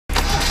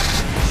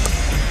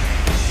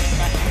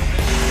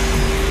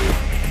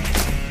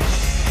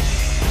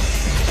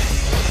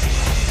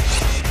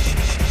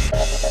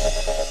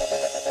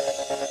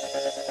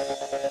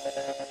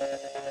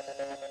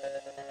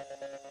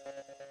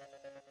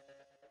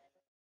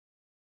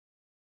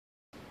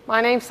My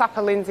name's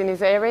Sapper Lyndsey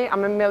Naziri.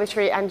 I'm a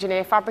military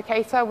engineer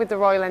fabricator with the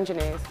Royal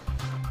Engineers.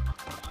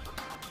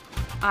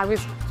 I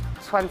was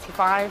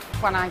 25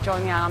 when I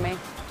joined the army.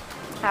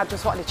 I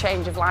just wanted a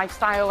change of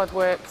lifestyle. I'd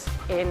worked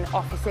in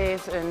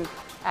offices and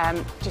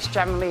just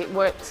generally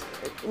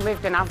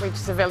lived an average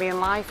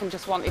civilian life and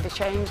just wanted to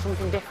change,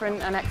 something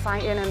different and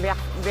exciting, and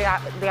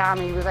the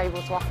army was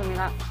able to offer me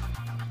that.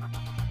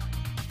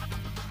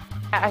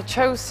 I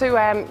chose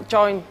to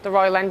join the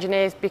Royal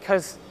Engineers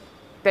because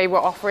they were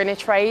offering a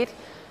trade.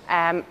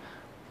 I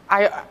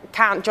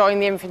can't join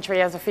the infantry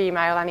as a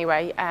female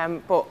anyway,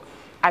 but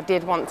I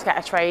did want to get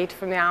a trade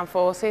from the armed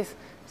forces,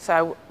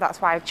 so that's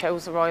why I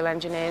chose the Royal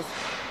Engineers.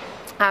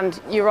 And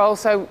you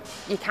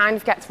kind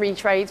of get 3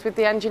 trades with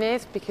the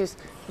engineers, because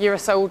you're a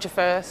soldier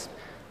first,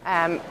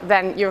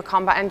 then you're a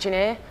combat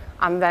engineer,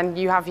 and then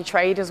you have your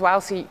trade as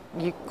well, so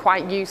you're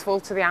quite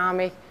useful to the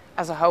army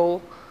as a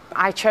whole.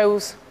 I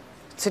chose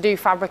to do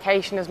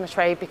fabrication as my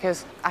trade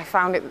because I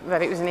found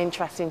that it was an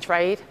interesting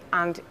trade,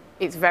 and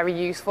it's very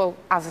useful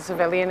as a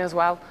civilian as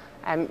well.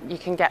 You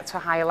can get to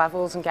higher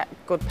levels and get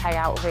good pay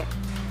out of it.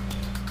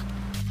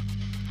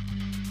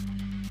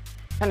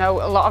 I know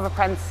a lot of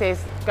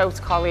apprentices go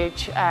to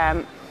college,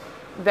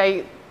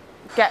 they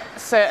get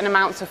certain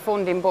amounts of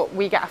funding, but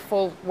we get a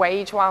full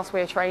wage whilst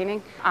we're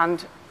training,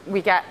 and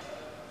we get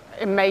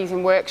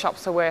amazing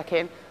workshops to work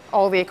in.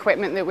 All the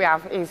equipment that we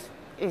have is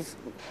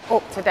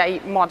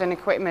up-to-date modern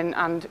equipment,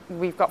 and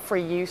we've got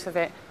free use of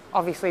it,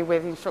 obviously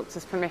with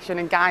instructors' permission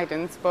and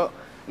guidance, but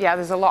yeah,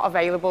 there's a lot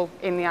available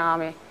in the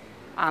army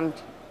and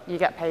you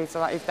get paid, so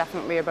that is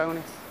definitely a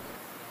bonus.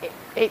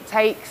 It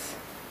takes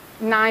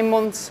 9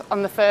 months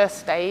on the first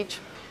stage.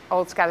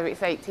 Altogether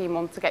it's 18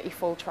 months to get your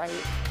full trade.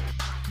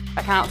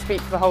 I can't speak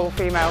for the whole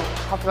female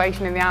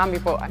population in the army,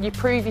 but you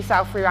prove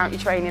yourself throughout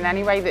your training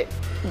anyway that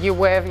you're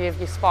worthy of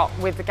your spot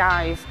with the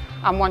guys,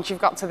 and once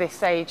you've got to this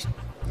stage,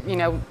 you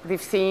know,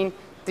 they've seen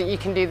that you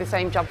can do the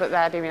same job that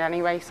they're doing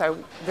anyway, so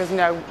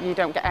you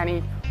don't get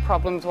any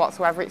problems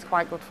whatsoever. It's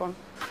quite good fun.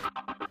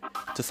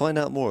 To find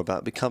out more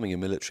about becoming a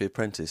military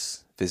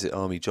apprentice, visit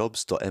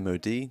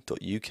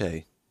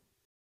armyjobs.mod.uk.